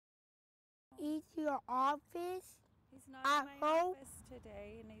going to your office? He's not in my office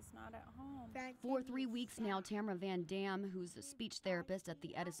today, and he's not at home. For 3 weeks now, Tamara Van Dam, who's a speech therapist at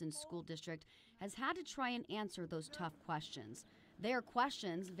the Edison School District, has had to try and answer those tough questions. They are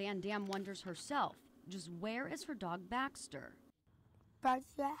questions Van Dam wonders herself. Just where is her dog Baxter?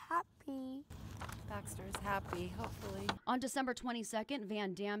 Baxter happy. Baxter's happy, hopefully. On December 22nd,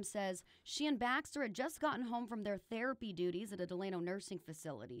 Van Dam says she and Baxter had just gotten home from their therapy duties at a Delano nursing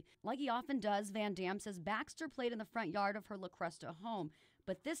facility. Like he often does, Van Dam says Baxter played in the front yard of her La Cresta home,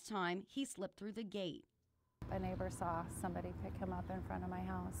 but this time he slipped through the gate. A neighbor saw somebody pick him up in front of my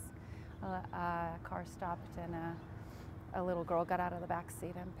house. A car stopped and a little girl got out of the back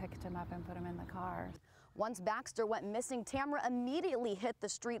seat and picked him up and put him in the car. Once Baxter went missing, Tamara immediately hit the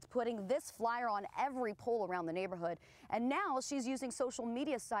streets, putting this flyer on every pole around the neighborhood. And now she's using social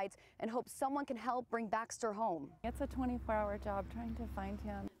media sites and hopes someone can help bring Baxter home. It's a 24-hour job trying to find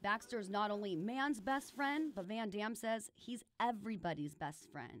him. Baxter's not only man's best friend, but Van Dam says he's everybody's best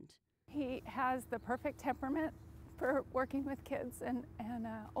friend. He has the perfect temperament for working with kids and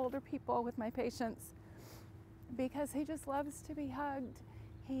older people with my patients, because he just loves to be hugged.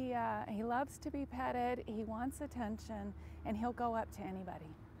 He loves to be petted, he wants attention, and he'll go up to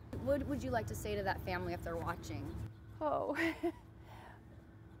anybody. What would you like to say to that family if they're watching? Oh,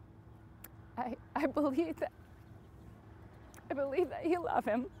 I believe that you love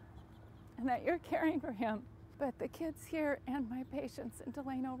him and that you're caring for him. But the kids here and my patients in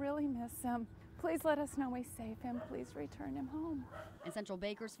Delano really miss him. Please let us know we save him. Please return him home. In Central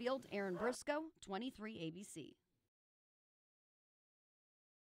Bakersfield, Aaron Briscoe, 23 ABC.